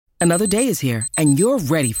Another day is here, and you're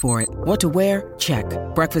ready for it. What to wear? Check.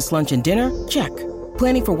 Breakfast, lunch, and dinner? Check.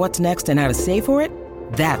 Planning for what's next and how to save for it?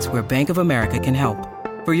 That's where Bank of America can help.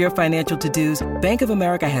 For your financial to-dos, Bank of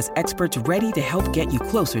America has experts ready to help get you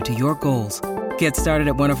closer to your goals. Get started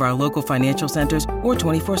at one of our local financial centers or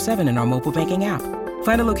 24/7 in our mobile banking app.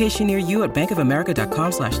 Find a location near you at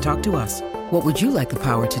bankofamerica.com/talktous. What would you like the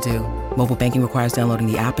power to do? Mobile banking requires downloading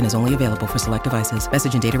the app and is only available for select devices.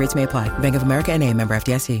 Message and data rates may apply. Bank of America N.A., member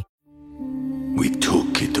FDIC. We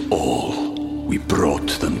took it all. We brought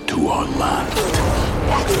them to our land.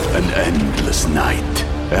 An endless night,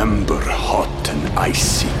 ember hot and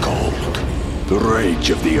icy cold. The rage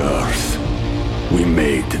of the earth. We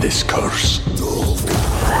made this curse.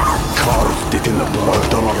 Carved it in the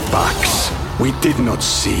blood on our backs. We did not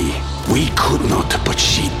see. We could not, but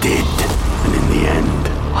she did. And in the end...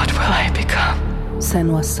 What will I become?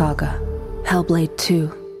 Senua's Saga. Hellblade 2.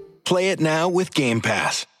 Play it now with Game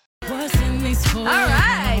Pass. All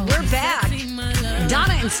right, we're back.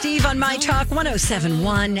 Donna and Steve on My Talk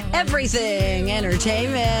 107.1. Everything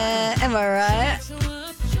entertainment. Am I right?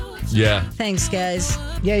 Yeah. Thanks, guys.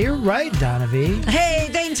 Yeah, you're right, Donna V. Hey,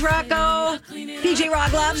 thanks, Rocco. PJ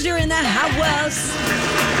Rock Lobster in the house.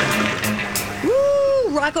 Woo,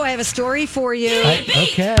 Rocco, I have a story for you.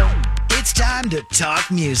 Okay. It's time to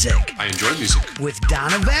talk music. I enjoy music. With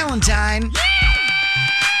Donna Valentine.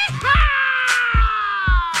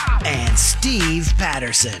 And Steve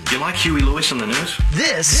Patterson. You like Huey Lewis on the news?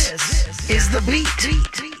 This is The Beat.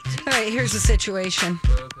 All right, here's the situation.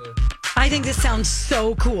 I think this sounds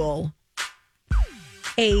so cool.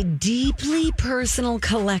 A deeply personal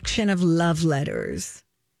collection of love letters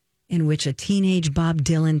in which a teenage Bob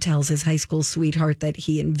Dylan tells his high school sweetheart that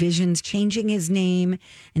he envisions changing his name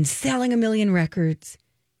and selling 1 million records.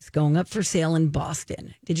 It's going up for sale in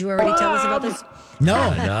Boston. Did you already tell us about this?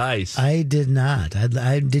 No. Nice. I did not.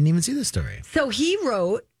 I didn't even see the story. So he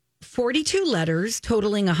wrote 42 letters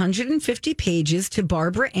totaling 150 pages to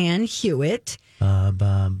Barbara Ann Hewitt.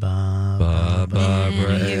 Barbara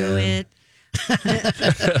Hewitt.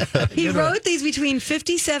 He wrote these between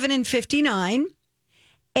 57 and 59.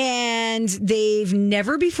 And they've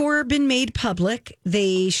never before been made public.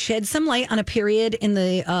 They shed some light on a period in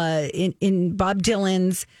the in Bob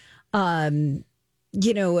Dylan's,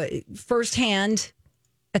 firsthand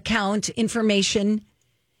account information.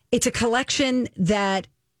 It's a collection that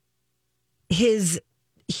his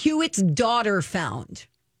Hewitt's daughter found.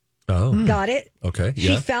 Oh, got it? Okay,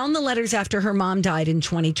 She yeah. found the letters after her mom died in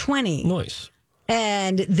 2020. Nice.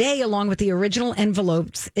 And they, along with the original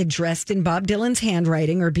envelopes addressed in Bob Dylan's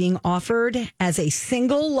handwriting, are being offered as a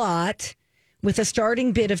single lot with a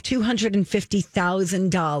starting bid of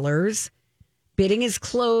 $250,000. Bidding is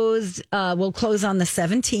closed, will close on the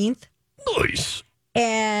 17th. Nice.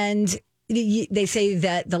 And they say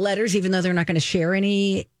that the letters, even though they're not going to share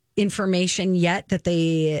any information yet, that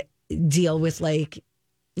they deal with like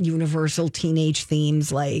universal teenage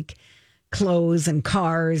themes like clothes and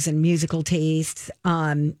cars and musical tastes.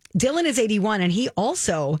 Dylan is 81, and he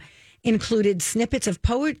also included snippets of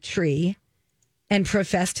poetry and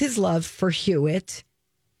professed his love for Hewitt.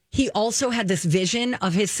 He also had this vision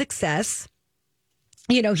of his success.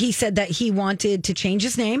 You know, he said that he wanted to change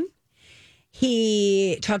his name.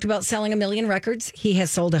 He talked about selling 1 million records. He has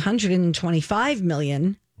sold 125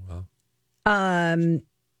 million. Wow.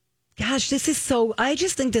 Gosh, this is so. I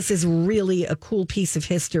just think this is really a cool piece of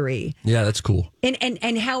history. Yeah, that's cool.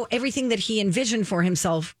 And how everything that he envisioned for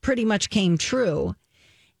himself pretty much came true.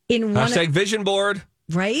 In one Hashtag vision board.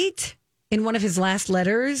 Right? In one of his last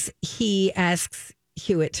letters, he asks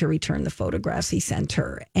Hewitt to return the photographs he sent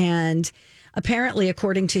her. And apparently,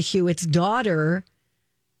 according to Hewitt's daughter,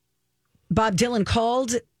 Bob Dylan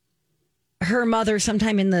called her mother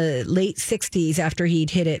sometime in the late 60s after he'd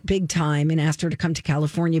hit it big time and asked her to come to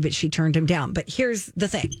California, but she turned him down. But here's the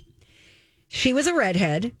thing. She was a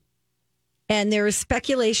redhead, and there is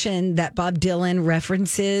speculation that Bob Dylan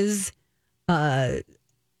references and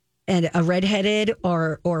a redheaded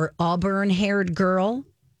or auburn-haired girl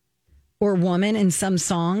or woman in some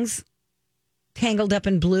songs, Tangled Up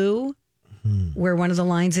in Blue, where one of the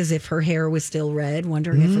lines is, if her hair was still red,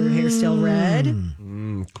 wondering if her hair's still red.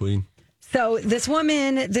 Queen. So this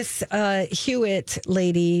woman, this Hewitt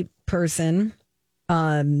lady person,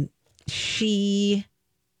 she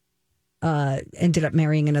ended up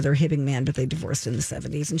marrying another Hibbing man, but they divorced in the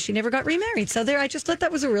 70s, and she never got remarried. So there, I just thought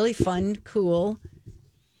that was a really fun, cool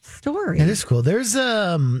story. It is cool. There's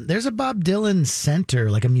a Bob Dylan Center,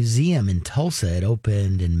 like a museum in Tulsa. It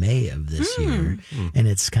opened in May of this year, and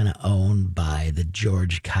it's kind of owned by the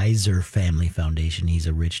George Kaiser Family Foundation. He's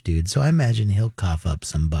a rich dude, so I imagine he'll cough up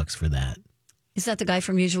some bucks for that. Is that the guy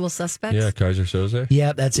from Usual Suspects? Yeah, Kaiser Soze.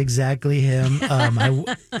 Yeah, that's exactly him.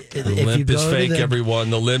 The limp is fake, everyone.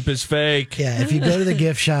 The limp is fake. Yeah, if you go to the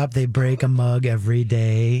gift shop, they break a mug every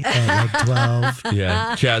day at like 12.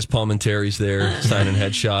 Yeah, Chaz Palminteri's there signing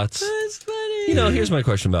headshots. That's funny. You know, here's my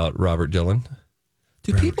question about Robert Dylan.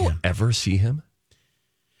 Do people ever see him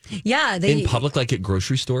Yeah, in public, like at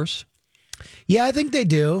grocery stores? Yeah, I think they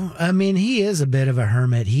do. I mean, he is a bit of a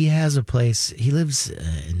hermit. He has a place. He lives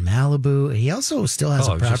in Malibu. He also still has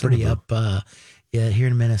a property up here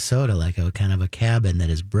in Minnesota, like a kind of a cabin that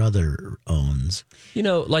his brother owns. You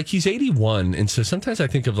know, like he's 81. And so sometimes I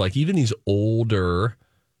think of like even these older,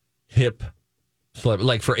 hip,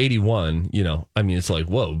 like for 81, you know, I mean, it's like,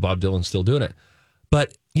 whoa, Bob Dylan's still doing it.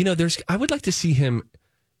 But, you know, I would like to see him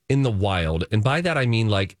in the wild. And by that, I mean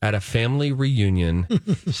like at a family reunion,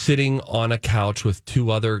 sitting on a couch with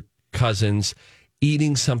two other cousins,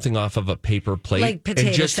 eating something off of a paper plate. Like potato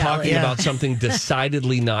and just salad. talking about something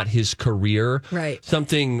decidedly not his career. Right.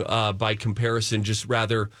 Something by comparison, just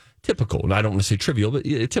rather typical. And I don't want to say trivial, but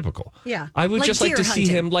typical. Yeah. I would Like just like deer to see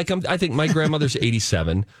hunting. him. Like I think my grandmother's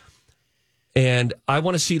 87. And I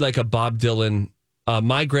want to see like a Bob Dylan,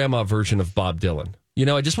 my grandma version of Bob Dylan. You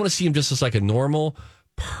know, I just want to see him just as like a normal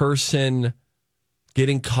person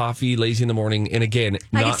getting coffee lazy in the morning. And again,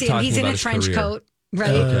 I not can see him. talking He's in about a his trench career. coat. Right.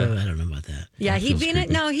 I don't know about that. Yeah, he'd feels be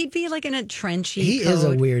creepy. he'd be like in a trenchy He coat. is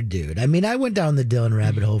a weird dude. I mean, I went down the Dylan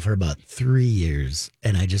rabbit hole for about 3 years,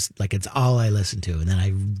 and I just like it's all I listened to. And then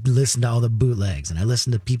I listened to all the bootlegs, and I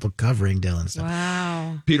listened to people covering Dylan stuff.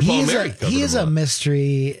 Wow. Peter Paul and Mary. He is a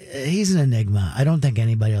mystery. He's an enigma. I don't think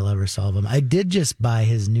anybody will ever solve him. I did just buy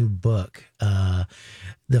his new book,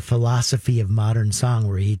 The Philosophy of Modern Song,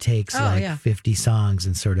 where he takes 50 songs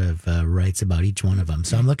and sort of writes about each one of them.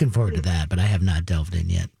 So I'm looking forward to that, but I have not delved in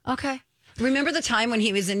yet. Okay. Remember the time when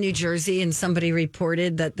he was in New Jersey and somebody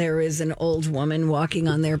reported that there was an old woman walking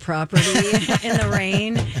on their property in the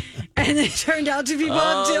rain? And it turned out to be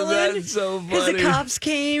Bob Dylan. That's so Because the funny. cops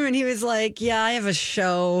came and he was like, yeah, I have a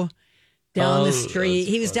show down the street.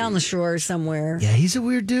 He was down the shore somewhere. Yeah, he's a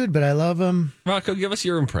weird dude, but I love him. Rocco, give us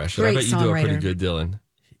your impression. Great I bet you do a pretty songwriter. good Dylan.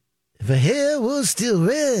 If her hair was still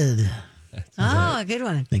red. Oh, good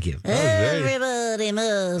one. Thank you. Everybody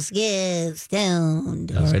must get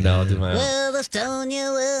stoned. All right, now I'll do my own. Well, the stone you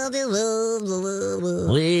will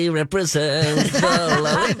do. We represent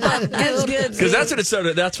the That's good. Because that's what it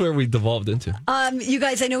started. That's where we devolved into. You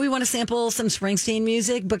guys, I know we want to sample some Springsteen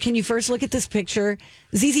music, but can you first look at this picture?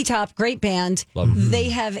 ZZ Top, great band. Love 'em. They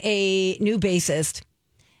have a new bassist.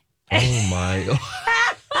 Oh my!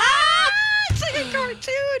 It's like a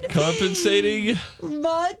cartoon. Compensating.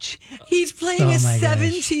 Much. He's playing Oh a my gosh.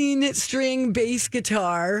 17-string bass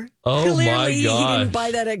guitar. Oh my Clearly, he gosh. didn't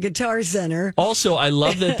buy that at Guitar Center. Also, I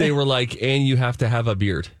love that they were like, and you have to have a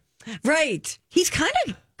beard. Right. He's kind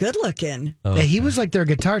of good looking. Yeah, he was like their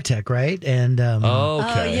guitar tech, right? And Okay.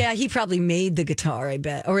 Oh, yeah. He probably made the guitar, I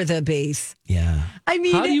bet, or the bass. yeah. I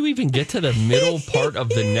mean, How do you even get to the middle part of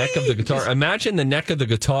the neck of the guitar? Imagine the neck of the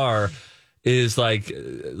guitar is like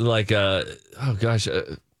oh gosh,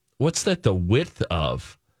 what's that the width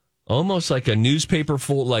of? Almost like a newspaper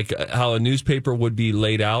full, like how a newspaper would be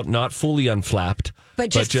laid out, not fully unflapped, But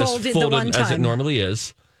just folded the one as it time. normally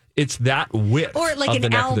is. It's that width, or like of an the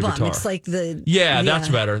neck of the album. guitar. It's like the. Yeah, that's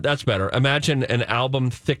better. That's better. Imagine an album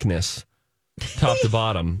thickness, top to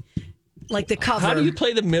bottom. Like the cover. How do you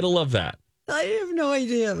play the middle of that? I have no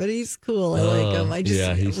idea, but he's cool. I like him. I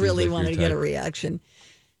yeah, he just seems really like wanted your to get a type. reaction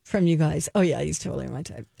from you guys. Oh, yeah, he's totally my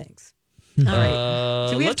type. Thanks. All right.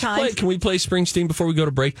 Do we have Let's time? play. Can we play Springsteen before we go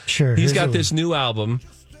to break? Sure. He's Here's got a- this new album.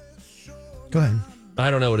 Go ahead.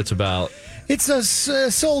 I don't know what it's about. It's a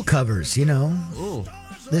soul covers, you know. Ooh.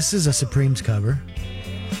 This is a Supremes cover.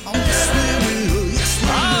 Oh,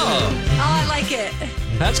 Oh, I like it.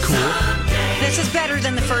 that's cool. This is better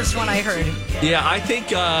than the first one I heard. Yeah, I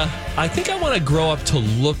think I want to grow up to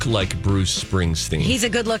look like Bruce Springsteen. He's a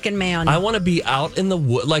good looking man. I want to be out in the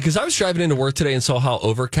wood. Like, as I was driving into work today and saw how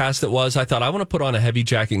overcast it was, I thought I want to put on a heavy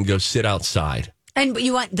jacket and go sit outside. And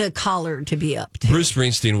you want the collar to be up, too. Bruce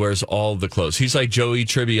Springsteen wears all the clothes. He's like Joey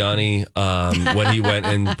Tribbiani when he went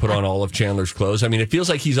and put on all of Chandler's clothes. I mean, it feels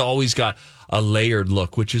like he's always got a layered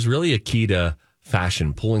look, which is really a key to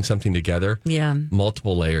fashion, pulling something together. Yeah,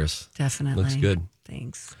 Multiple layers. definitely. Looks good.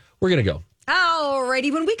 Thanks. We're going to go. All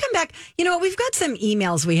righty. When we come back, you know what? We've got some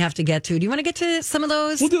emails we have to get to. Do you want to get to some of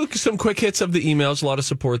those? We'll do some quick hits of the emails. A lot of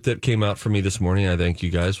support that came out for me this morning. I thank you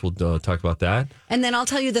guys. We'll talk about that. And then I'll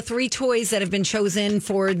tell you the 3 toys that have been chosen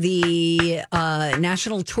for the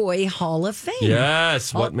National Toy Hall of Fame.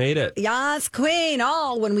 Yes. What made it? Yes, Queen.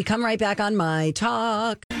 All when we come right back on My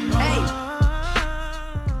Talk. Hey.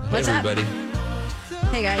 What's hey, up? everybody.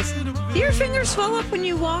 Hey, guys. Do your fingers swell up when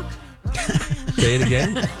you walk? Say it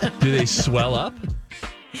again. Do they swell up?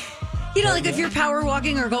 You know, like if you're power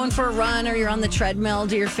walking or going for a run or you're on the treadmill,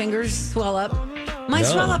 do your fingers swell up? Mine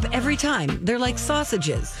swell up every time. They're like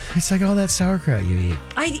sausages. It's like all that sauerkraut you eat.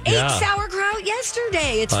 I ate sauerkraut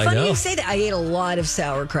yesterday. It's funny you say that. I ate a lot of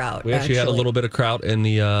sauerkraut. We actually had a little bit of kraut in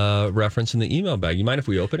the reference in the email bag. You mind if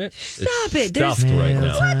we open it? Stop it. There's stuffed right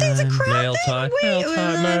now. What? There's a kraut Mail thing? time. Wait, Mail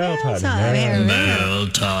time. mail time. Mail time. Mail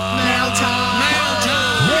time. Mail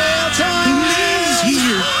time. Mail time is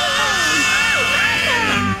here.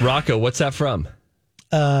 Rocco, what's that from?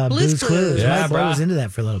 Blue's Clues. Yeah, I was into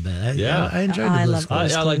that for a little bit. I enjoyed the Blue's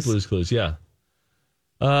Clues. I like Blue's Clues, yeah.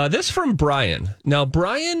 This from Brian. Now,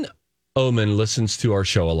 Brian Oman listens to our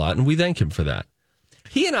show a lot, and we thank him for that.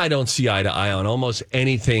 He and I don't see eye to eye on almost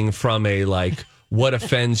anything from a, like, what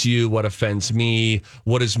offends you, what offends me,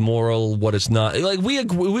 what is moral, what is not. Like, we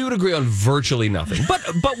would agree on virtually nothing.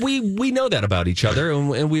 But we know that about each other,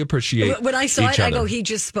 and we appreciate When I saw it, other. I go, he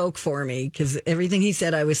just spoke for me, because everything he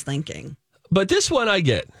said, I was thinking. But this one I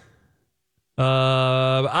get.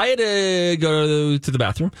 I had to go to the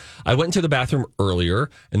bathroom. I went into the bathroom earlier,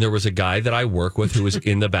 and there was a guy that I work with who was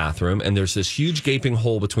in the bathroom, and there's this huge gaping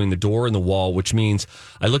hole between the door and the wall, which means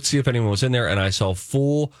I looked to see if anyone was in there, and I saw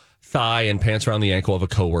full thigh and pants around the ankle of a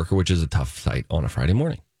coworker, which is a tough sight on a Friday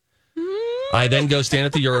morning. I then go stand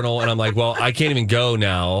at the urinal, and I'm like, well, I can't even go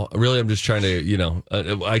now. Really, I'm just trying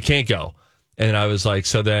to, I can't go. And I was like,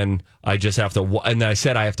 so then I just have to, and I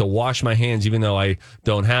said I have to wash my hands, even though I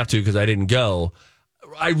don't have to because I didn't go.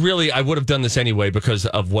 I would have done this anyway because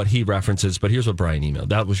of what he references. But here's what Brian emailed.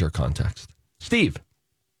 That was your context. Steve,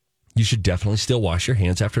 you should definitely still wash your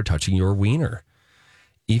hands after touching your wiener,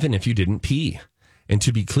 even if you didn't pee. And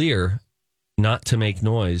to be clear, not to make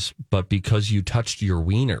noise, but because you touched your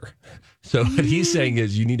wiener. So what he's saying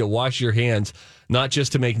is you need to wash your hands, not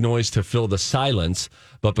just to make noise to fill the silence,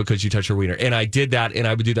 but because you touch your wiener. And I did that, and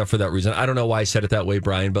I would do that for that reason. I don't know why I said it that way,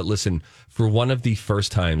 Brian, but listen, for one of the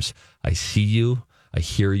first times I see you, I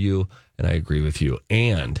hear you, and I agree with you.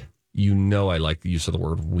 And you know I like the use of the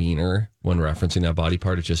word wiener when referencing that body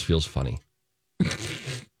part. It just feels funny.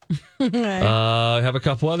 I have a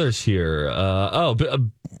couple others here.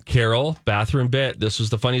 Carol, bathroom bit. This was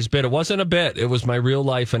the funniest bit. It wasn't a bit. It was my real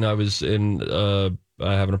life, and I was having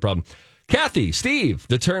a problem. Kathy, Steve,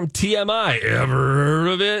 the term TMI. Ever heard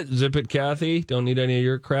of it? Zip it, Kathy. Don't need any of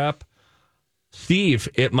your crap. Steve,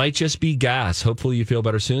 it might just be gas. Hopefully you feel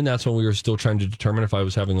better soon. That's when we were still trying to determine if I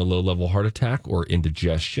was having a low-level heart attack or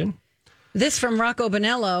indigestion. This from Rocco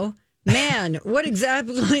Bonello. Man, what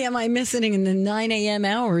exactly am I missing in the 9 a.m.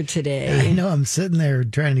 hour today? I know. I'm sitting there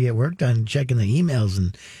trying to get work done, checking the emails,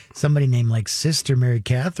 and somebody named like Sister Mary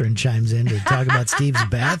Catherine chimes in to talk about Steve's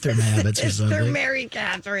bathroom habits or something. Sister Mary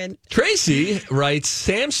Catherine. Tracy writes,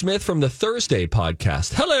 Sam Smith from the Thursday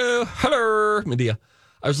podcast. Hello, Medea.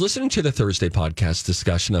 I was listening to the Thursday podcast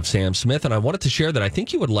discussion of Sam Smith, and I wanted to share that I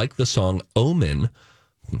think you would like the song Omen,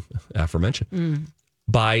 aforementioned,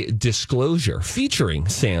 by Disclosure, featuring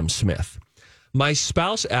Sam Smith. My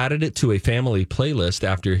spouse added it to a family playlist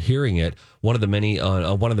after hearing it. One of the many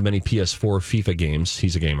PS4 FIFA games.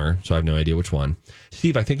 He's a gamer, so I have no idea which one.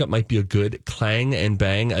 Steve, I think it might be a good clang and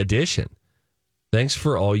bang addition. Thanks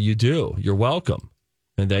for all you do. You're welcome,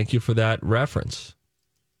 and thank you for that reference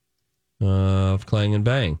of clang and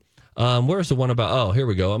bang. Where's the one about? Oh, here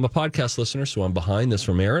we go. I'm a podcast listener, so I'm behind this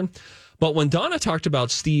from Aaron. But when Donna talked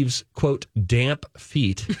about Steve's, quote, damp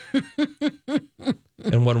feet,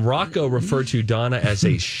 and when Rocco referred to Donna as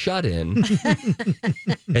a shut-in,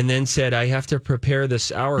 and then said, I have to prepare the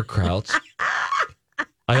sauerkraut,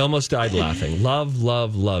 I almost died laughing.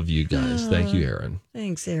 Love you guys. Thank you, Aaron.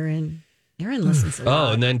 Thanks, Aaron. Aaron listens a lot.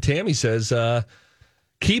 Oh, and then Tammy says,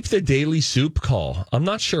 keep the daily soup call. I'm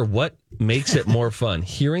not sure what makes it more fun,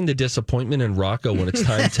 hearing the disappointment in Rocco when it's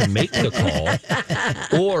time to make the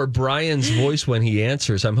call, or Brian's voice when he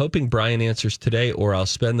answers. I'm hoping Brian answers today, or I'll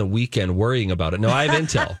spend the weekend worrying about it. No, I have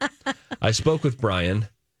intel. I spoke with Brian.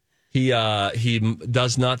 He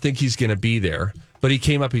does not think he's going to be there, but he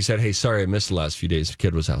came up. He said, hey, sorry, I missed the last few days. The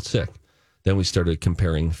kid was out sick. Then we started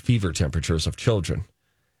comparing fever temperatures of children.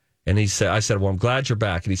 And I said, well, I'm glad you're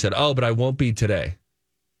back. And he said, oh, but I won't be today.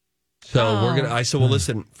 So I said, well,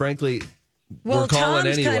 listen, frankly, we're calling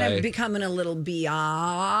Tom's anyway. kind of becoming a little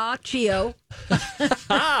biatchio.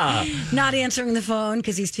 Not answering the phone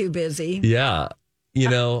because he's too busy. Yeah.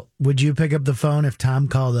 Would you pick up the phone if Tom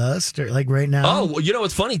called us, like right now? Oh, well,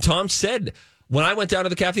 it's funny. Tom said, when I went down to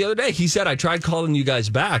the cafe the other day, he said, I tried calling you guys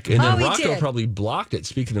back. And then Rocco probably blocked it.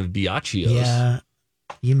 Speaking of biatchios. Yeah.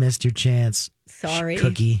 You missed your chance. Sorry.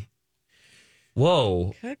 Cookie.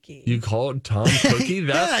 Whoa. Cookie. You called Tom Cookie?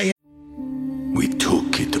 That's Yeah, We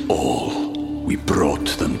took it all. We brought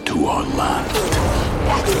them to our land.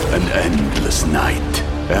 An endless night,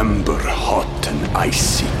 ember hot and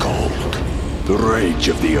icy cold. The rage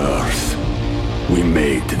of the earth. We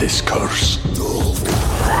made this curse.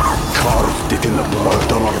 Carved it in the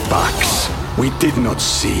blood on our backs. We did not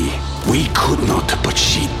see. We could not, but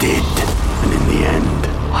she did. And in the end,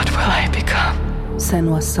 What will I become?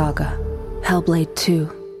 Senua's Saga. Hellblade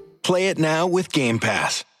 2. Play it now with Game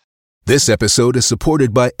Pass. This episode is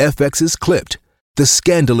supported by FX's Clipped, the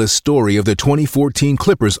scandalous story of the 2014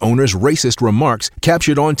 Clippers owner's racist remarks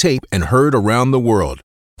captured on tape and heard around the world.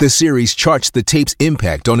 The series charts the tape's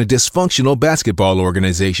impact on a dysfunctional basketball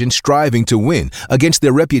organization striving to win against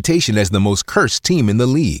their reputation as the most cursed team in the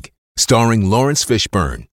league. Starring Lawrence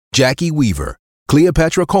Fishburne, Jackie Weaver,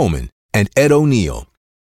 Cleopatra Coleman, and Ed O'Neill.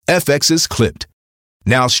 FX's Clipped.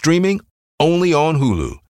 Now streaming only on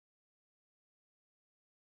Hulu.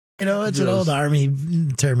 You know, it's an old Army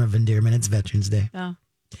term of endearment. It's Veterans Day. Oh.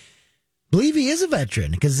 Believe he is a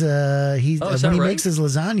veteran because when he right? makes his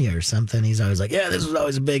lasagna or something, he's always like, "Yeah, this was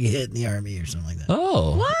always a big hit in the Army" or something like that.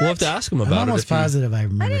 Oh, What? we'll have to ask him about I'm it. almost positive I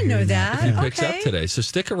remember. I didn't know hearing that. If he Yeah. picks up Okay. today. So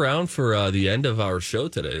stick around for the end of our show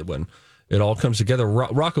today when it all comes together.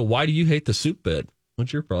 Rocco, why do you hate the soup bit?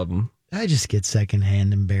 What's your problem? I just get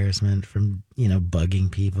secondhand embarrassment from bugging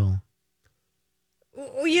people.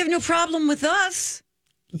 Well, you have no problem with us.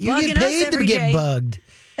 You Bugging get us paid to every get day. bugged.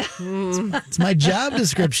 It's my job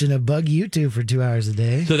description to bug you two for 2 hours a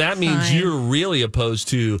day. So that means Fine. you're really opposed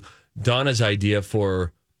to Donna's idea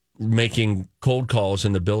for making cold calls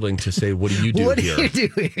in the building to say, what do you do What here? do you do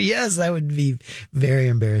here? Yes, I would be very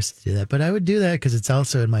embarrassed to do that, but I would do that because it's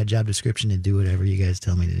also in my job description to do whatever you guys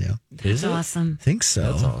tell me to do. Is it? Awesome. I think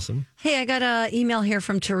so. That's awesome. Hey, I got an email here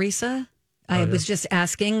from Teresa. I was just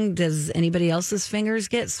asking, does anybody else's fingers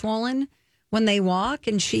get swollen when they walk?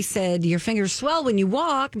 And she said, your fingers swell when you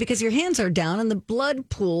walk because your hands are down and the blood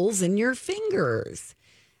pools in your fingers.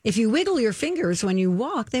 If you wiggle your fingers when you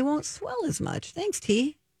walk, they won't swell as much. Thanks,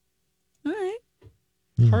 T. All right.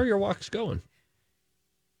 How are your walks going?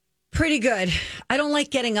 Pretty good. I don't like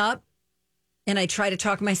getting up and I try to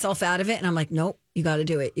talk myself out of it. And I'm like, nope, you got to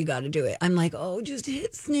do it. You got to do it. I'm like, oh, just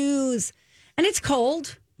hit snooze. And it's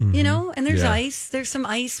cold, and there's Yeah. ice. There's some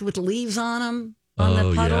ice with leaves on them, on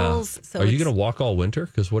the puddles. Yeah. So Are you it's- going to walk all winter?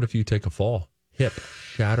 Because what if you take a fall? Hip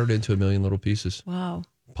shattered into a million little pieces. Wow.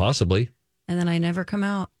 Possibly. And then I never come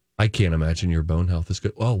out. I can't imagine your bone health is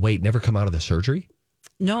good. Oh, wait, never come out of the surgery?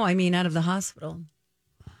 No, I mean out of the hospital.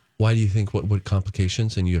 Why do you think, what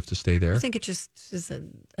complications, and you have to stay there? I think it just is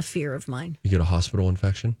a fear of mine. You get a hospital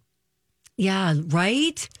infection? Yeah,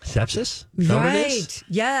 right? Sepsis? Is that what it is? Right.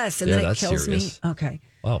 Yes. And Yeah, then it that's kills serious. me. Okay.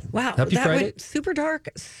 Wow. Wow. Happy that Friday. went super dark.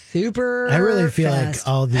 Super I really feel fast.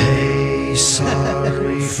 like all the Hey,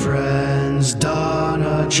 sorry friends,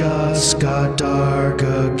 Donna just got dark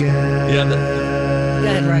again. Yeah, Go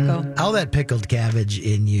ahead, Rocco. all that pickled cabbage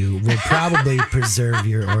in you will probably preserve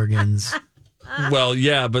your organs. well,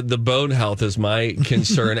 yeah, but the bone health is my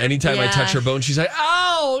concern. Anytime I Yeah. touch her bone, she's like,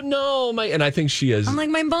 "Oh no!" And I think she is. I'm like,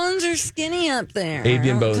 my bones are skinny up there.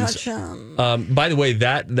 Avian Don't bones. touch 'em. By the way,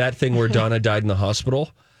 that thing where Donna died in the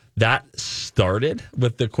hospital, that started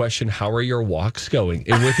with the question, "How are your walks going?"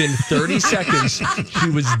 And within 30 seconds, she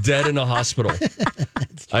was dead in a hospital.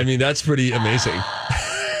 I mean, that's pretty amazing.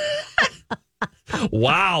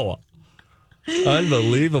 Wow.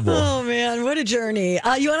 Unbelievable. Oh man, what a journey!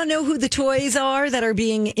 You want to know who the toys are that are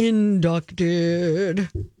being inducted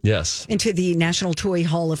Yes. into the National Toy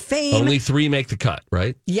Hall of Fame? Only 3 make the cut,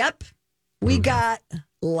 right? Yep. We got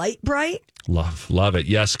Light Bright. Love it.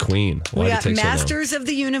 Yes, Queen. Why We did it got take so long? Masters of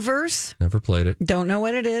the Universe. Never played it. Don't know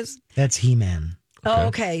what it is. That's He-Man. Oh,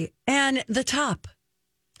 okay. And the Top.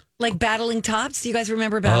 Like Battling Tops. Do you guys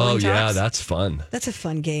remember Battling Oh, Tops? yeah, that's fun. That's a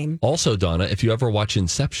fun game. Also, Donna, if you ever watch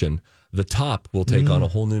Inception, the top will take on a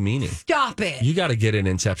whole new meaning. Stop it. You got to get in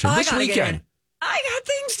Inception I this gotta get weekend. in. I got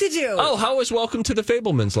things to do. Oh, how was Welcome to the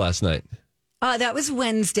Fablemans last night? That was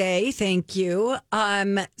Wednesday. Thank you.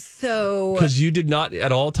 So Because you did not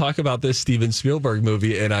at all talk about this Steven Spielberg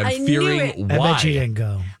movie, and I'm I knew fearing it. why. I bet you didn't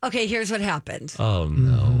go. okay, here's what happened. Oh,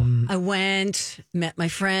 no. I went, met my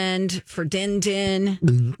friend for Din Din.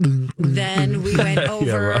 Then we went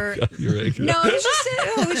over. Rocco, you're right. No,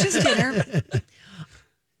 it was just dinner.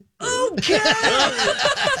 Okay, Rocco.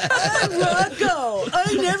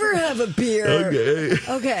 I never have a beer.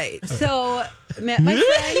 Okay, so met my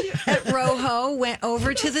friend at Rojo. Went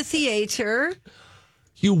over to the theater.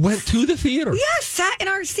 You went to the theater? Yes, sat in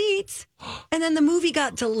our seats. And then the movie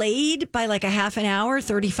got delayed by like a half an hour,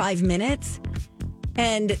 35 minutes.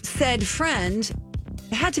 And said friend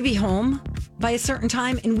had to be home by a certain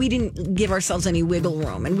time, and we didn't give ourselves any wiggle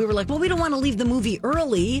room. And we were like, well, we don't want to leave the movie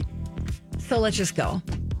early, so let's just go.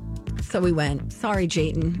 So we went. Sorry,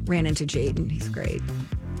 Jayden. Ran into Jayden. He's great.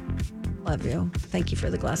 Love you. Thank you for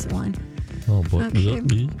the glass of wine. Oh, boy. Okay.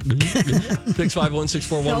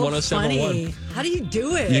 651-641-1071. How do you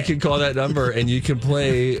do it? You can call that number and you can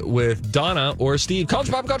play with Donna or Steve.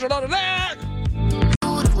 Culture Pop Culture Donna.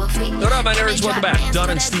 What up, my nerds? Welcome back.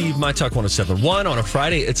 Donna and Steve, My Talk 107.1 on a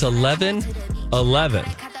Friday. It's 11/11.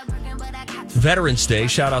 Veterans Day.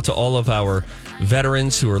 Shout out to all of our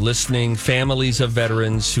veterans who are listening, families of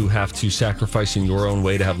veterans who have to sacrifice in your own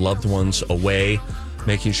way to have loved ones away,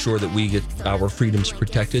 making sure that we get our freedoms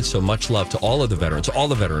protected. So much love to all of the veterans, all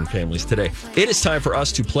the veteran families today. It is time for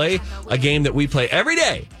us to play a game that we play every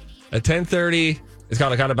day at 10:30. It's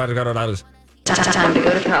called Time to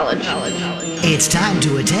go to college. It's time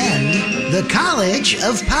to attend the College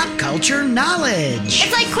of Pop Culture Knowledge.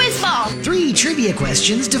 It's like quiz ball. 3 trivia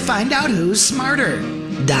questions to find out who's smarter.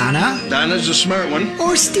 Donna? Donna's a smart one.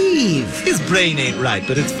 Or Steve? His brain ain't right,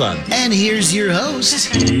 but it's fun. And here's your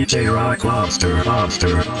host, DJ Rock Lobster.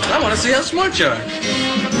 I want to see how smart you are.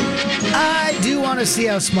 I do want to see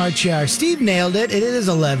how smart you are. Steve nailed it. It is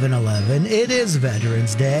 11/11. It is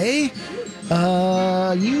Veterans Day.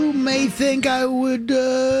 You may think I would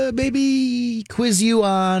maybe quiz you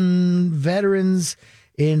on veterans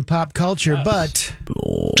in pop culture, but...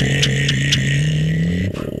 Wow.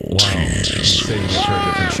 Saving it for a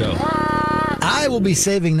different show. I will be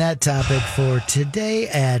saving that topic for today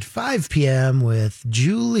at 5 p.m. with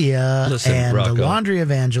Julia and Rocco. the laundry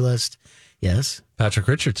evangelist. Yes. Patrick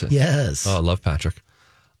Richardson. Yes. Oh, I love Patrick.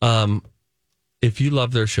 If you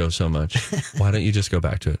love their show so much, why don't you just go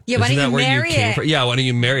back to it? Yeah, why don't you marry it? Yeah, why don't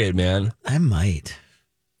you marry it, man? I might.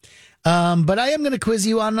 But I am going to quiz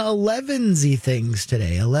you on 11s-y things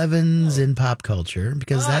today. 11s in pop culture,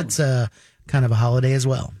 because that's kind of a holiday as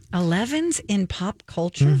well. 11s in pop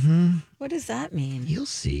culture? Mm-hmm. What does that mean? You'll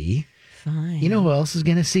see. Fine. You know who else is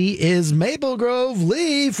going to see is Maple Grove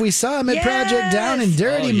Leaf. We saw him at Project Down and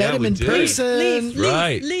Dirty. Oh, met him in did. person.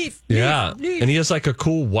 Right. Leaf. Yeah. And he has like a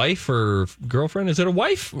cool wife or girlfriend. Is it a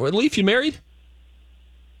wife? Leaf, you married?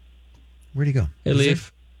 Where'd he go? Hey,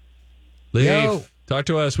 Leaf. Leaf. Yo. Talk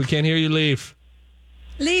to us. We can't hear you, Leaf.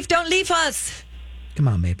 Leaf, don't leave us. Come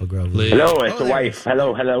on, Maple Grove Leaf. Leaf. Hello, it's the wife.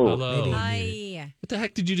 Hello. Hello. Hi. What the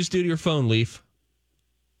heck did you just do to your phone, Leaf?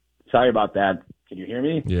 Sorry about that. Can you hear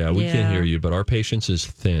me? Yeah, we can hear you, but our patience is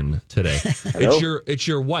thin today. It's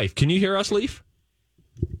your wife. Can you hear us, Leaf?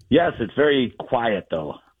 Yes, it's very quiet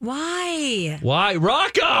though. Why?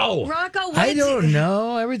 Rocco, I don't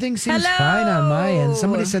know. Everything seems fine on my end.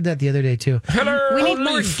 Somebody said that the other day, too. Hello. We need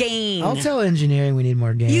more gain. I'll tell engineering we need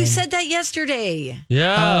more gain. You said that yesterday.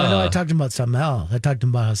 Yeah. No, I talked about something else. I talked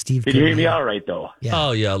about how Steve... Did you hear me all right though? Yeah.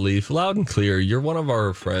 Oh, yeah, Leaf. Loud and clear. You're one of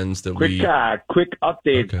our friends that Quick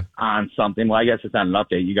update on something. Well, I guess it's not an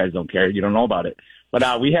update. You guys don't care. You don't know about it.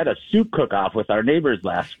 But we had a soup cook-off with our neighbors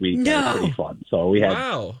last week. No. That was pretty fun. So we had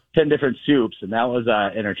 10 different soups, and that was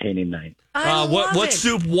an entertaining night. What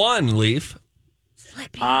soup won, Leaf?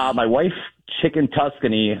 My wife, Chicken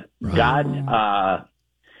Tuscany, got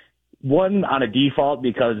one on a default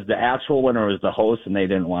because the actual winner was the host, and they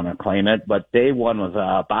didn't want to claim it. But they won with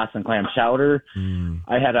Boston clam chowder.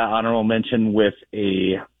 I had an honorable mention with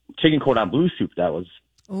a chicken cordon bleu soup that was...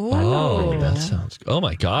 Oh, that sounds good. Oh,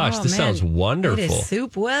 my gosh. This sounds wonderful. It is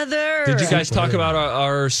soup weather. Did you guys talk about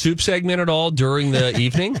our soup segment at all during the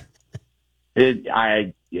evening? It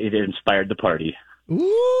inspired the party. What?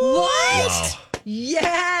 Wow.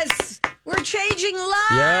 Yes. We're changing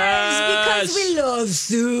lives Yes. because we love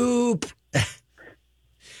soup.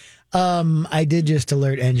 I did just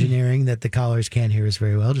alert engineering that the callers can't hear us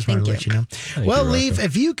very well. Just wanted to let you know. Well, Leaf,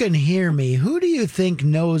 if you can hear me, who do you think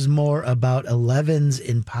knows more about 11s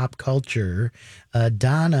in pop culture,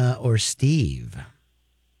 Donna or Steve?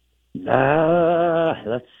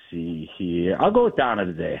 Let's see here. I'll go with Donna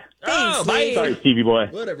today. Thanks, bye. Sorry, Stevie boy.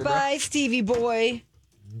 Whatever, Bye, Stevie boy.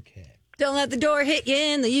 Okay. Don't let the door hit you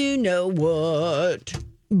in the you-know-what.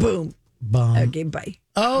 Boom. Bum. Okay, bye.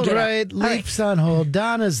 All Get right, up. All right. Leaf's on hold.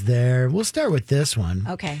 Donna's there. We'll start with this one.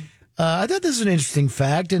 Okay. I thought this was an interesting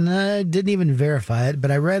fact, and I didn't even verify it,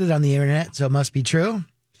 but I read it on the internet, so it must be true.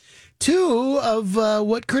 2 of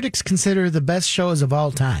what critics consider the best shows of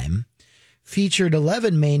all time featured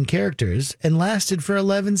 11 main characters and lasted for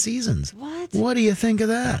 11 seasons. What do you think of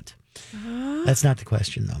that? That's not the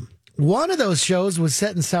question, though. One of those shows was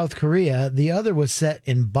set in South Korea. The other was set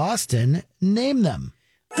in Boston. Name them.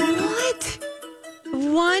 What?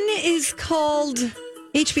 One is called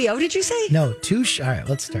HBO, did you say? No, 2 All right,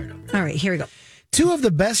 let's start over. All right, here we go. Two of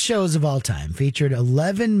the best shows of all time featured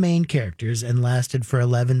 11 main characters and lasted for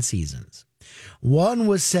 11 seasons. One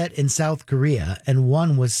was set in South Korea and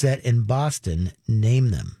one was set in Boston. Name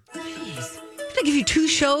them. Jeez. Can I give you two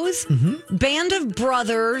shows? Mm-hmm. Band of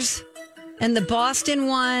Brothers, and the Boston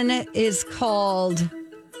one is called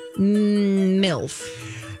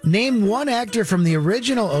MILF. Name one actor from the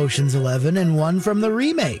original Ocean's 11 and one from the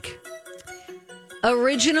remake.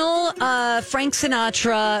 Original, Frank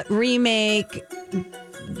Sinatra. Remake,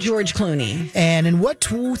 George Clooney. And in what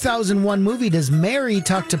 2001 movie does Mary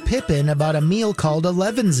talk to Pippin about a meal called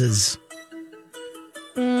Elevenses?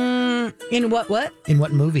 In what? In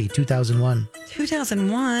what movie? 2001.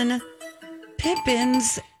 2001.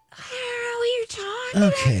 Pippin's. What are you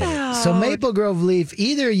talking about? So Maple Grove Leaf,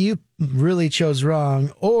 either you really chose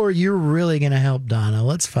wrong or you're really going to help Donna.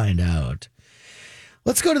 Let's find out.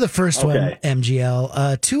 Let's go to the first one,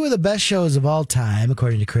 MGL. Two of the best shows of all time,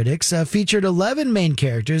 according to critics, featured 11 main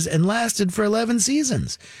characters and lasted for 11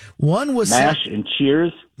 seasons. One was MASH and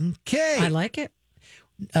Cheers. Okay. I like it.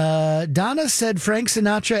 Donna said Frank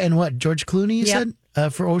Sinatra and what? George Clooney, you said?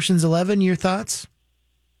 For Ocean's 11, your thoughts?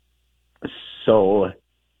 So,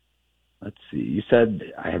 let's see. You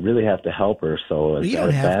said I really have to help her, so is that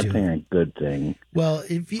a bad thing or a good thing? Well,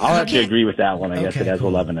 if you, I'll have to agree with that one. I guess it has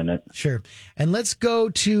 11 in it. Sure. And let's go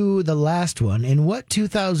to the last one. In what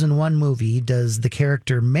 2001 movie does the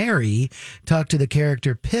character Mary talk to the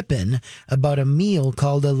character Pippin about a meal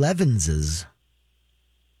called Elevenses?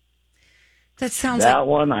 That sounds that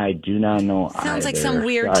one I do not know. Sounds like some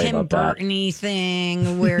weird Tim Burton-y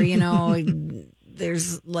thing where,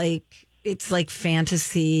 there's it's like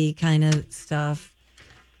fantasy kind of stuff.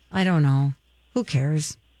 I don't know. Who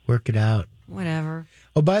cares? Work it out. Whatever.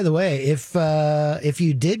 Oh, by the way, if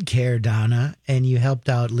you did care, Donna, and you helped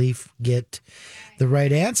out Leaf get the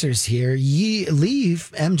right answers here,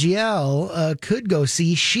 Leaf, MGL, could go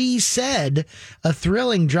see She Said, a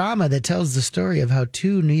thrilling drama that tells the story of how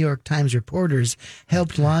two New York Times reporters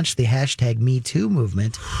helped launch the hashtag #MeToo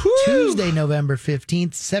movement. Woo! Tuesday, November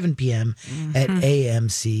 15th, 7 p.m. at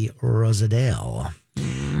AMC Rosedale.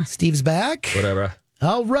 Steve's back. Whatever.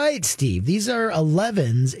 All right, Steve. These are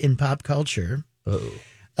 11s in pop culture.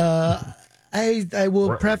 I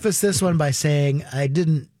will preface this one by saying I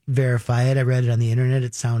didn't verify it. I read it on the internet.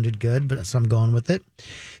 It sounded good, so I'm going with it.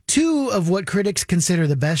 Two of what critics consider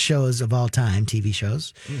the best shows of all time, TV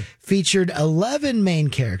shows, featured 11 main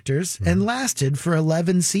characters and lasted for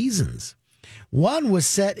 11 seasons. One was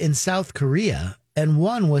set in South Korea and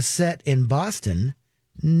one was set in Boston.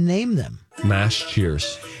 Name them. MASH,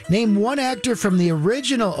 Cheers. Name one actor from the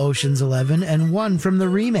original Ocean's 11 and one from the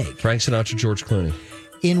remake. Frank Sinatra, George Clooney.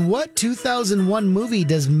 In what 2001 movie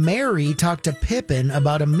does Mary talk to Pippin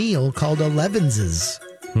about a meal called Elevenses?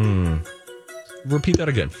 Repeat that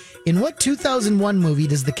again. In what 2001 movie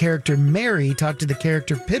does the character Mary talk to the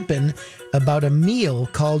character Pippin about a meal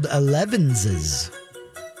called Elevenses?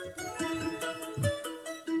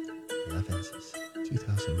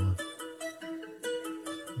 2001.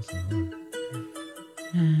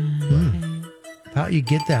 Thought you'd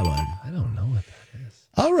get that one. I don't know what that is.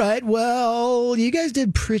 All right. Well, you guys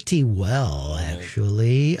did pretty well,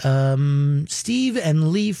 actually. Steve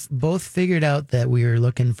and Leaf both figured out that we were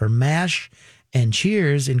looking for MASH and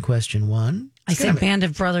Cheers in question one. I said Band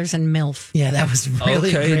of Brothers and MILF. Yeah, that was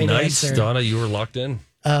really great nice. answer. Donna, you were locked in.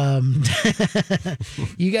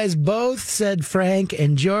 You guys both said Frank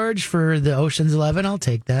and George for the Ocean's 11. I'll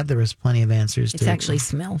take that. There was plenty of answers. It's actually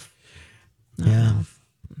SMILF. Yeah.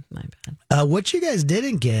 My bad. What you guys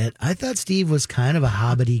didn't get, I thought Steve was kind of a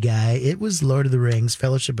hobbity guy. It was Lord of the Rings,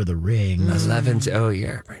 Fellowship of the Ring. 11's, oh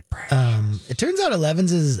yeah. It turns out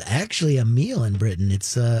 11's is actually a meal in Britain.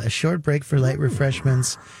 It's a short break for light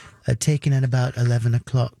refreshments taken at about 11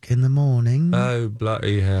 o'clock in the morning. Oh,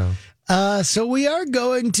 bloody hell. So we are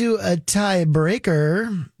going to a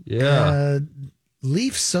tiebreaker. Yeah.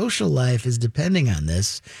 Leaf's social life is depending on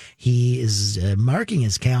this. He is marking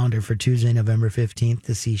his calendar for Tuesday, November 15th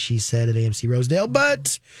to see She Said at AMC Rosedale,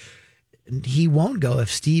 but he won't go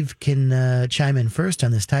if Steve can chime in first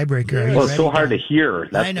on this tiebreaker. Well, it's so hard to hear.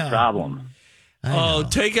 That's the problem. Oh,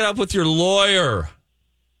 take it up with your lawyer.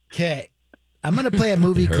 Okay. I'm going to play a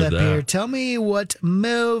movie clip here. Tell me what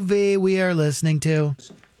movie we are listening to.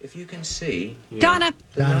 If you can see, Donna.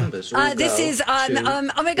 The numbers all this go is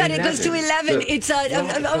oh my god, it goes to 11. It's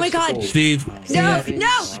oh my god. Steve. No.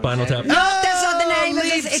 Spinal Tap. No, that's not the name of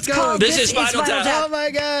this. It's called. This is Spinal Tap. Oh my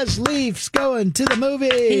gosh, Leaf's going to the movie.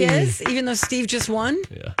 He is, even though Steve just won.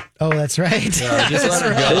 Yeah. Oh, that's right. Yeah, just let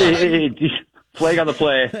him go. Hey, flag on the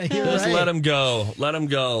play. Just let him go. Let him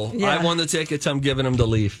go. Yeah. I won the tickets. I'm giving him to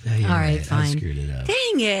Leaf. Yeah, all right, fine. I screwed it up.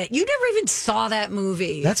 Dang it. You never even saw that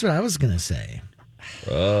movie. That's what I was going to say.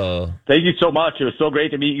 Oh. Thank you so much. It was so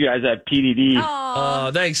great to meet you guys at PDD.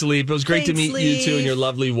 Oh, thanks, Leaf. It was great to meet you too and your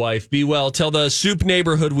lovely wife. Be well. Tell the Soup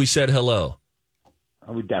neighborhood we said hello.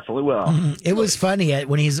 We definitely will. It was funny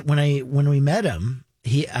when we met him.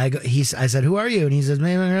 I said, "Who are you?" And he says,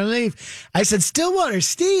 "Maple Leaf." I said, "Stillwater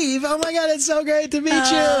Steve. Oh my God, it's so great to meet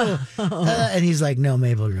you." And he's like, "No,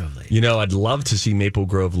 Maple Grove Leaf." You know, I'd love to see Maple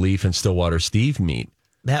Grove Leaf and Stillwater Steve meet.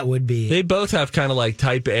 That would be. They both have kind of like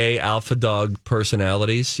type A alpha dog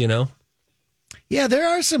personalities, you know? Yeah, there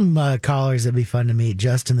are some callers that'd be fun to meet.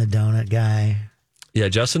 Justin the Donut Guy. Yeah,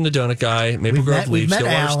 Justin the Donut Guy, Maple Grove Leaf,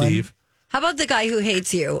 Stillwater Alan. Steve. How about the guy who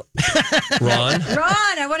hates you? Ron?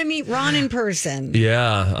 Ron, I want to meet Ron in person.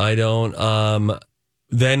 Yeah, I don't.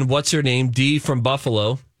 Then what's her name? Dee from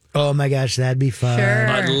Buffalo. Oh my gosh, that'd be fun. Sure.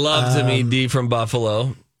 I'd love to meet Dee from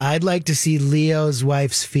Buffalo. I'd like to see Leo's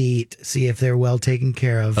wife's feet, see if they're well taken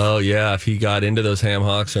care of. Oh, yeah, if he got into those ham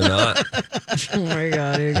hocks or not. Oh, my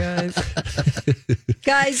God, you guys.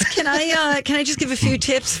 Guys, can I just give a few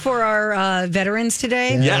tips for our veterans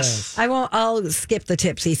today? Yes. I'll skip the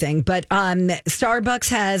tipsy thing, but Starbucks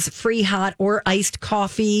has free hot or iced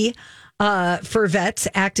coffee for vets,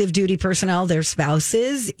 active duty personnel, their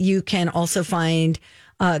spouses. You can also find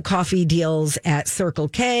coffee deals at Circle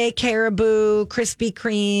K, Caribou, Krispy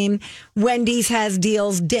Kreme. Wendy's has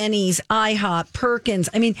deals, Denny's, IHOP, Perkins.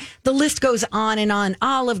 I mean, the list goes on and on.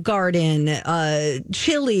 Olive Garden,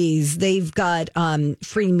 Chili's, they've got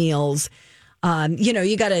free meals.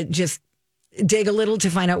 You got to just dig a little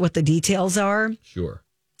to find out what the details are. Sure.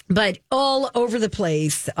 But all over the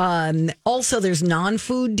place. Also, there's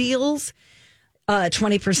non-food deals.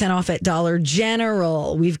 20% off at Dollar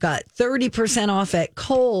General. We've got 30% off at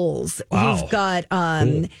Kohl's. Wow. We've got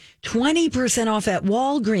 20% off at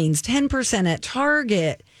Walgreens, 10% at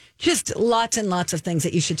Target. Just lots and lots of things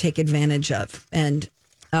that you should take advantage of. And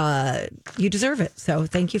you deserve it. So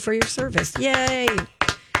thank you for your service. Yay.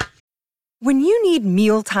 When you need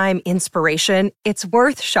mealtime inspiration, it's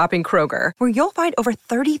worth shopping Kroger, where you'll find over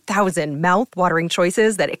 30,000 mouth-watering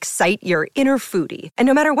choices that excite your inner foodie. And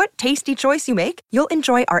no matter what tasty choice you make, you'll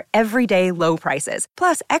enjoy our everyday low prices,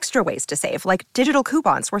 plus extra ways to save, like digital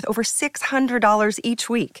coupons worth over $600 each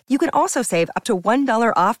week. You can also save up to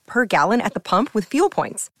 $1 off per gallon at the pump with fuel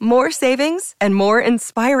points. More savings and more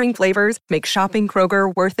inspiring flavors make shopping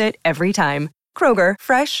Kroger worth it every time. Kroger,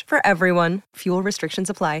 fresh for everyone. Fuel restrictions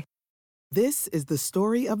apply. This is the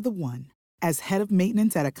story of the one. As head of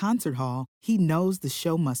maintenance at a concert hall, he knows the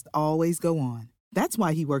show must always go on. That's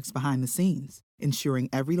why he works behind the scenes, ensuring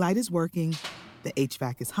every light is working, the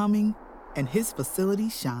HVAC is humming, and his facility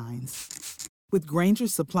shines. With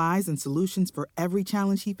Grainger's supplies and solutions for every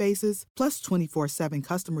challenge he faces, plus 24/7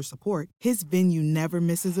 customer support, his venue never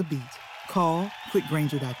misses a beat. Call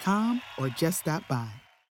quickgrainger.com or just stop by.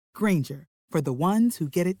 Grainger, for the ones who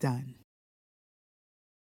get it done.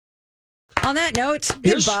 On that note,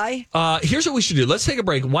 goodbye. Here's what we should do. Let's take a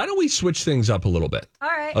break. Why don't we switch things up a little bit? All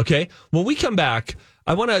right. Okay. When we come back,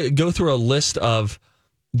 I want to go through a list of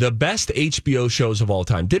the best HBO shows of all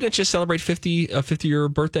time. Didn't it just celebrate 50-year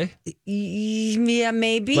birthday? Yeah,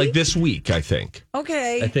 maybe. Like this week, I think.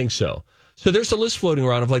 Okay. I think so. So there's a list floating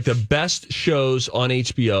around of like the best shows on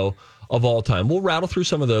HBO of all time. We'll rattle through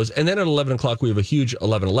some of those. And then at 11 o'clock, we have a huge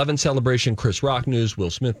 11/11 celebration, Chris Rock news, Will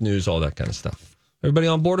Smith news, all that kind of stuff. Everybody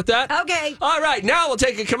on board with that? Okay. All right, now we'll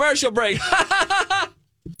take a commercial break.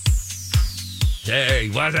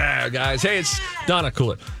 Hey, what's up, guys? Hey, it's Donna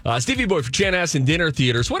Coolett. Stevie Boy for Chanhassen Dinner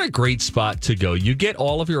Theaters. What a great spot to go. You get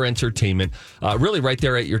all of your entertainment really right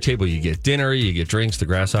there at your table. You get dinner, you get drinks, the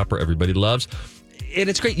Grasshopper everybody loves. And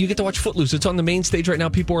it's great. You get to watch Footloose. It's on the main stage right now.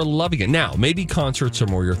 People are loving it. Now, maybe concerts are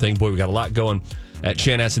more your thing. Boy, we got a lot going at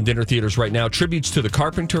Chanhassen Dinner Theaters right now. Tributes to the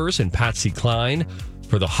Carpenters and Patsy Cline.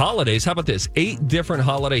 For the holidays, how about this? 8 different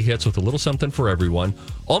holiday hits with a little something for everyone.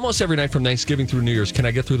 Almost every night from Thanksgiving through New Year's. Can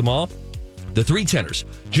I get through them all? The Three Tenors,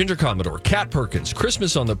 Ginger Commodore, Cat Perkins,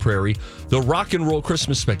 Christmas on the Prairie, The Rock and Roll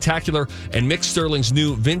Christmas Spectacular, and Mick Sterling's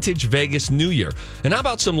new Vintage Vegas New Year. And how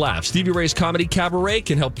about some laughs? Stevie Ray's Comedy Cabaret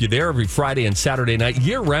can help you there every Friday and Saturday night,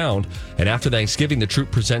 year-round. And after Thanksgiving, the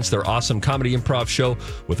troupe presents their awesome comedy improv show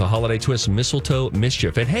with a holiday twist, Mistletoe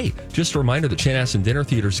Mischief. And hey, just a reminder that Chanhassen Dinner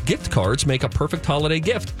Theater's gift cards make a perfect holiday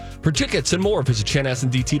gift. For tickets and more, visit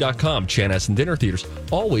ChanhassenDT.com. Chanhassen Dinner Theaters,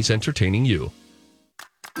 always entertaining you.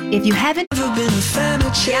 If you haven't ever been a fan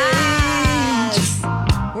of change, yes.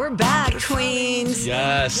 We're back, Queens.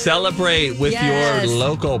 Yes, celebrate with your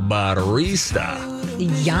local barista.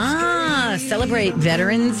 Yes. celebrate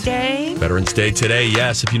Veterans Day. Veterans Day today,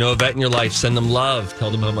 yes. If you know a vet in your life, send them love.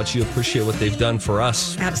 Tell them how much you appreciate what they've done for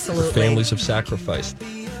us. Absolutely. The families have sacrificed.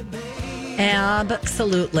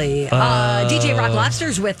 Absolutely. DJ Rock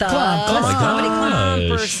Lobster's with us. Oh my Comedy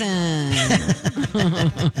Club person.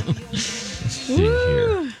 Let's see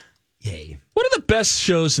here. Yay. What are the best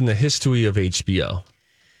shows in the history of HBO?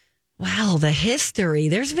 Wow, the history.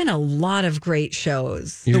 There's been a lot of great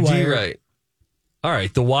shows. You're right. All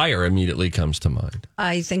right, The Wire immediately comes to mind.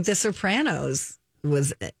 I think The Sopranos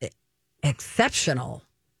was exceptional.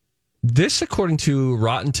 This, according to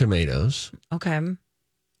Rotten Tomatoes, Okay.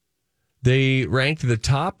 they ranked the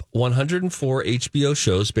top 104 HBO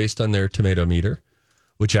shows based on their tomato meter,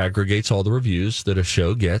 which aggregates all the reviews that a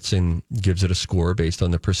show gets and gives it a score based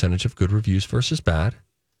on the percentage of good reviews versus bad.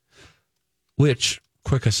 Which,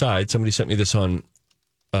 quick aside, somebody sent me this on,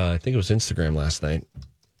 I think it was Instagram last night.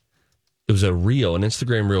 It was an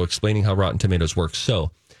Instagram reel explaining how Rotten Tomatoes works.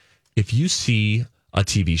 So if you see a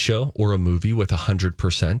TV show or a movie with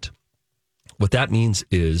 100%, what that means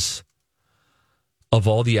is, of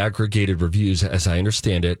all the aggregated reviews, as I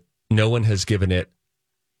understand it, no one has given it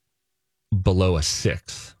below a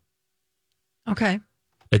 6. Okay.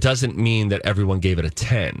 It doesn't mean that everyone gave it a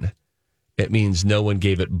 10. It means no one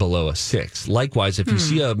gave it below a 6. Likewise, if you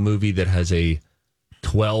see a movie that has a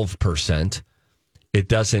 12%, it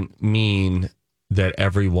doesn't mean that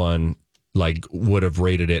everyone would have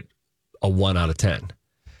rated it a 1 out of 10.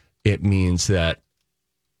 It means that.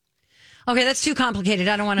 Okay, that's too complicated.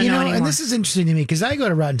 I don't want to know anymore. And this is interesting to me because I go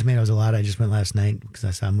to Rotten Tomatoes a lot. I just went last night because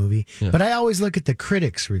I saw a movie. Yeah. But I always look at the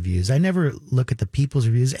critics' reviews. I never look at the people's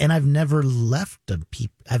reviews, and I've never left a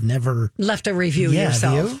review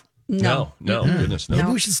yourself. Have you? No. Goodness, no.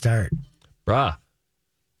 Maybe we should start. Brah.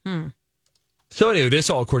 So anyway, this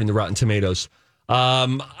all according to Rotten Tomatoes.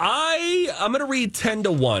 I'm going to read 10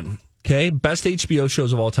 to 1. Okay, best HBO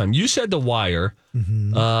shows of all time. You said The Wire.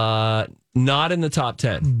 Not in the top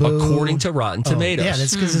 10, according to Rotten Tomatoes. Yeah,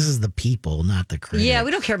 that's because this is the people, not the critics. Yeah,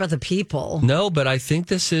 we don't care about the people. No, but I think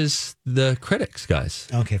this is the critics, guys.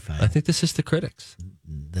 Okay, fine. I think this is the critics.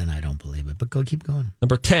 Then I don't believe it, but keep going.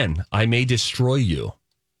 Number 10, I May Destroy You.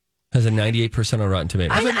 Has a 98% on Rotten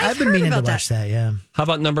Tomatoes. I've been meaning to watch that, yeah. How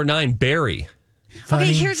about number 9, Barry? Funny.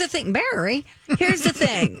 Okay, here's the thing, Barry. Here's the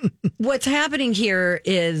thing. What's happening here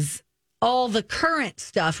is all the current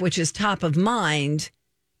stuff, which is top of mind,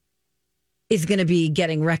 is going to be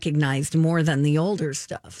getting recognized more than the older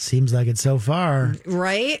stuff. Seems like it so far.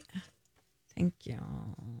 Right? Thank you.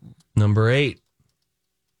 Number 8,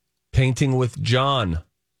 Painting with John. What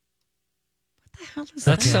the hell is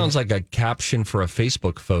that? That sounds like a caption for a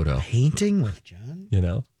Facebook photo. Painting with John? You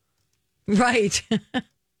know? Right.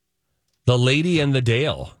 The Lady and the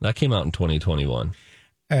Dale. That came out in 2021.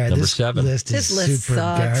 All right, number this 7. List is super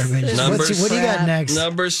sucks. garbage. What do you got next?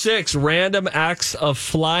 Number 6, Random Acts of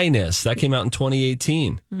Flyness. That came out in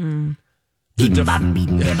 2018.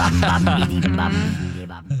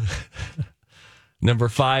 Number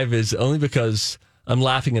 5 is only because I'm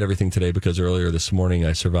laughing at everything today because earlier this morning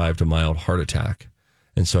I survived a mild heart attack.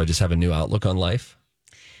 And so I just have a new outlook on life.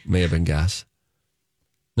 May have been gas.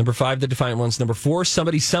 Number 5, The Defiant Ones. Number 4,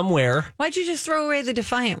 Somebody Somewhere. Why'd you just throw away The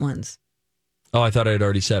Defiant Ones? Oh, I thought I had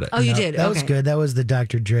already said it. Oh, you did? That was good. That was the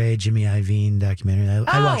Dr. Dre, Jimmy Iovine documentary.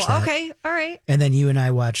 I watched that. Okay. All right. And then you and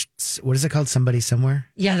I watched, what is it called? Somebody Somewhere?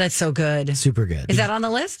 Yeah, that's so good. Super good. Is that on the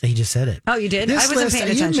list? He just said it. Oh, you did? This I wasn't list,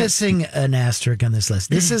 paying attention. You're missing an asterisk on this list.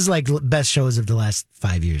 This is like best shows of the last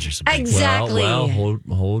 5 years or something. Exactly. Well, hold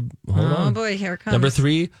on. Oh, boy, here it comes. Number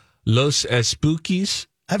 3, Los Espookies.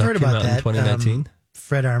 I've heard about that. In 2019.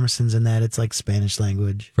 Fred Armisen's in that. It's like Spanish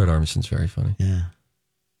language. Fred Armisen's very funny. Yeah.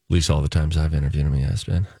 At least all the times I've interviewed him, he has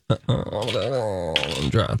been.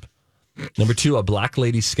 Drop. Number 2, A Black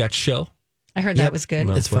Lady Sketch Show. I heard that was good.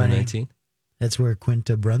 It's funny. That's where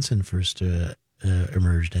Quinta Brunson first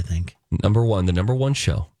emerged, I think. Number 1, the number 1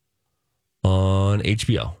 show on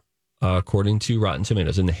HBO, according to Rotten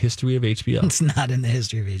Tomatoes, in the history of HBO. It's not in the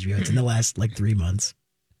history of HBO. It's in the last 3 months.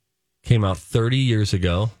 Came out 30 years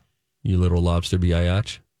ago. You little lobster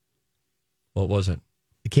biatch. What was it?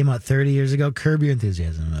 It came out 30 years ago. Curb Your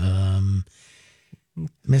Enthusiasm.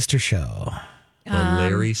 Mr. Show. The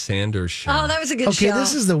Larry Sanders Show. Oh, that was a good show. Okay,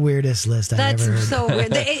 this is the weirdest list I've ever heard. That's so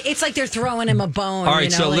weird. It's like they're throwing him a bone. All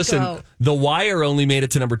right, so listen. The Wire only made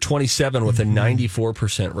it to number 27 with a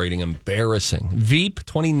 94% rating. Embarrassing. Veep,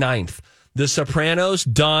 29th. The Sopranos,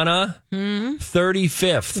 Donna,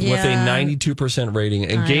 35th with a 92% rating.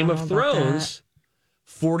 And Game of Thrones,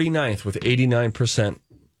 49th with 89%.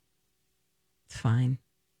 It's fine.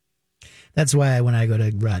 That's why when I go to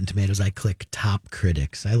Rotten Tomatoes, I click top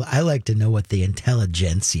critics. I like to know what the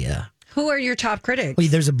intelligentsia Who are your top critics? Well,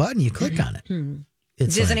 there's a button. You click on it.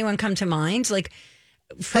 Does anyone come to mind? Like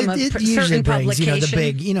from a it certain usually brings,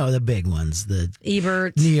 publication? the big ones. The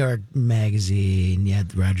Ebert. New York Magazine,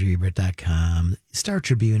 RogerEbert.com. Star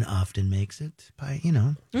Tribune often makes it by,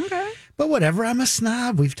 Okay. But whatever, I'm a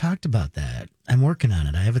snob. We've talked about that. I'm working on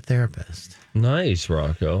it. I have a therapist. Nice,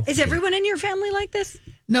 Rocco. Is everyone in your family like this?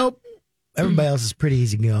 Nope. Everybody else is pretty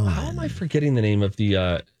easy going. How am I forgetting the name of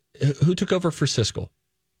the who took over for Siskel?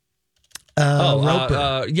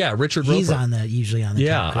 Roper. Richard Roper. He's usually on the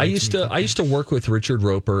top I used to work with Richard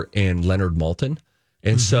Roper and Leonard Maltin,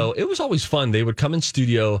 and so it was always fun. They would come in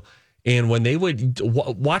studio, and when they would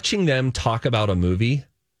watching them talk about a movie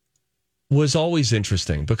was always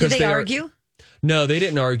interesting because did they argue? No, they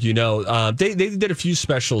didn't argue. No, they did a few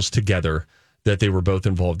specials together that they were both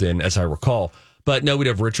involved in, as I recall. But no, we'd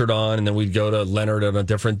have Richard on, and then we'd go to Leonard on a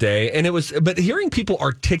different day, and it was. But hearing people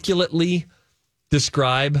articulately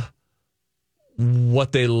describe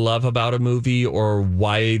what they love about a movie or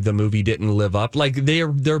why the movie didn't live up, like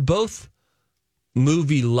they're both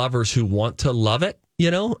movie lovers who want to love it,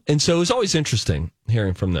 and so it was always interesting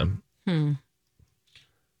hearing from them.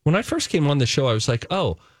 When I first came on the show, I was like,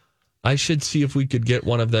 oh, I should see if we could get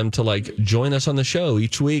one of them to join us on the show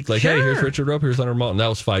each week. Like, Hey, here's Richard Roper, here's Leonard Maltin. That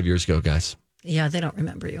was 5 years ago, guys. Yeah, they don't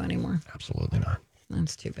remember you anymore. Absolutely not.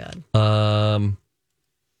 That's too bad.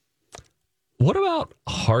 What about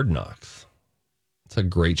Hard Knocks? It's a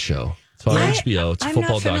great show. It's on HBO. It's a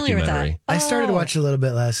football documentary. I started to watch a little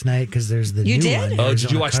bit last night because there's the new one. Oh,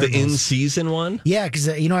 did you watch the Cardinals. in-season one? Yeah, because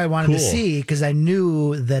I wanted to see, because I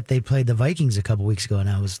knew that they played the Vikings a couple weeks ago, and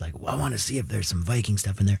I was like, well, I want to see if there's some Viking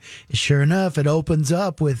stuff in there. And sure enough, it opens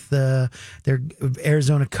up with their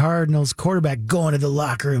Arizona Cardinals quarterback going to the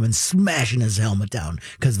locker room and smashing his helmet down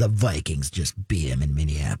because the Vikings just beat him in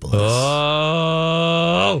Minneapolis.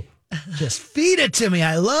 Oh! Just feed it to me.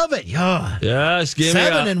 I love it. Oh. Yes, give me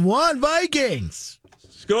 7-1 Vikings.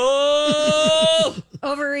 Skull!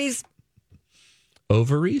 Ovaries.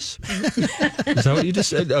 Ovaries? Is that what you just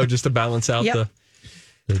said? Oh, just to balance out the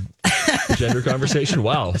gender conversation?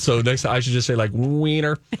 Wow. So next time I should just say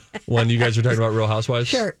wiener when you guys are talking about Real Housewives?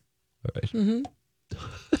 Sure. All right.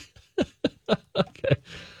 Okay.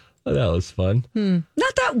 Well, that was fun.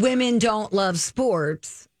 Not that women don't love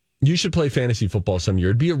sports. You should play fantasy football some year.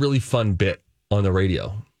 It'd be a really fun bit on the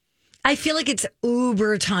radio. I feel like it's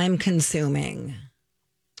uber time consuming.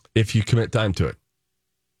 If you commit time to it.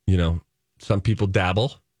 Some people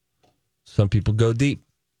dabble. Some people go deep.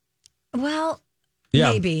 Well,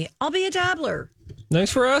 maybe. I'll be a dabbler.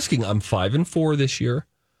 Thanks for asking. I'm 5-4 this year.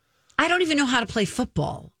 I don't even know how to play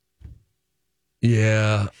football.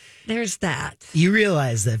 Yeah. There's that. You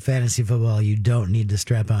realize that fantasy football, you don't need to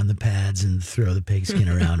strap on the pads and throw the pigskin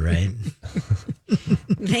around, right?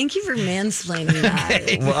 Thank you for mansplaining that.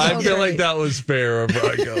 Okay. Well, I feel like that was fair,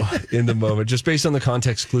 Rocco, in the moment, just based on the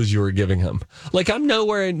context clues you were giving him. I'm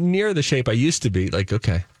nowhere near the shape I used to be.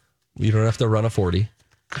 Okay, you don't have to run a 40.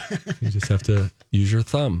 You just have to use your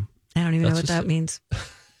thumb. I don't even know what that means.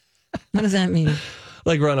 What does that mean?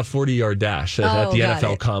 Run a 40-yard dash at the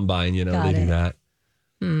NFL Combine, they do that.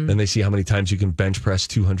 Then they see how many times you can bench press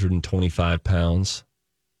 225 pounds.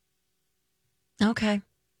 Okay.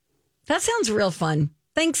 That sounds real fun.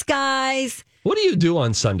 Thanks, guys. What do you do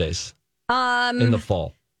on Sundays in the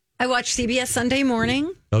fall? I watch CBS Sunday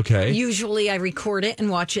Morning. Okay. Usually I record it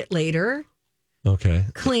and watch it later. Okay.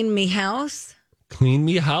 Clean me house. Clean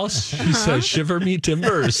me house? She says, shiver me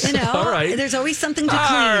timbers. All right. There's always something to clean.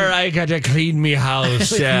 I gotta clean me house.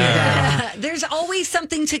 There's always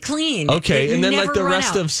something to clean. Okay, and then the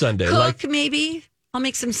rest of Sunday. Cook, maybe. I'll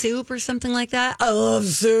make some soup or something like that. I love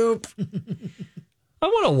soup. I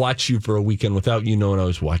want to watch you for a weekend without you knowing I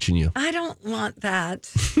was watching you. I don't want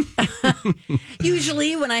that.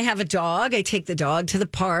 Usually when I have a dog, I take the dog to the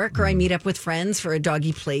park or I meet up with friends for a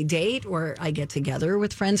doggy play date or I get together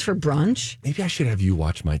with friends for brunch. Maybe I should have you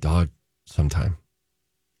watch my dog sometime.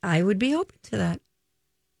 I would be open to that.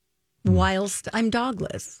 Whilst I'm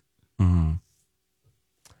dogless. Where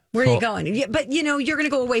are you going? But, you're going to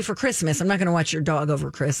go away for Christmas. I'm not going to watch your dog over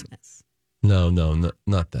Christmas. No,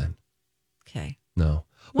 not then. Okay. No.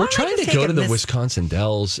 We're trying to go to the Wisconsin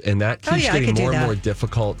Dells, and that keeps getting more and more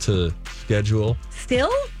difficult to schedule.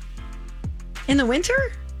 Still? In the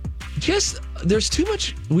winter? There's too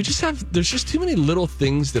much. There's just too many little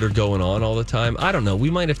things that are going on all the time. I don't know. We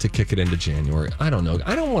might have to kick it into January. I don't know.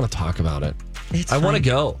 I don't want to talk about it. I want to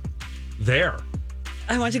go there.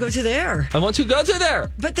 I want to go to there. I want to go to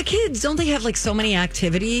there. But the kids, don't they have so many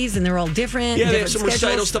activities and they're all different? Yeah, they have some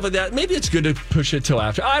recital stuff like that. Maybe it's good to push it till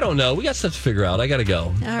after. I don't know. We got stuff to figure out. I got to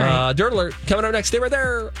go. All right. Dirt Alert coming up next. Stay right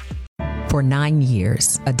there. For 9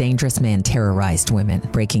 years, a dangerous man terrorized women,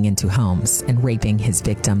 breaking into homes and raping his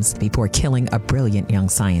victims before killing a brilliant young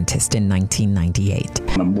scientist in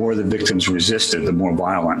 1998. The more the victims resisted, the more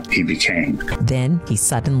violent he became. Then he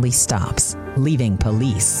suddenly stops, leaving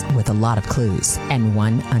police with a lot of clues and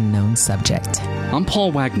one unknown subject. I'm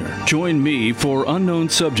Paul Wagner. Join me for Unknown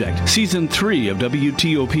Subject, Season 3 of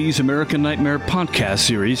WTOP's American Nightmare podcast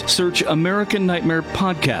series. Search American Nightmare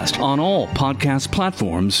Podcast on all podcast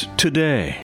platforms today.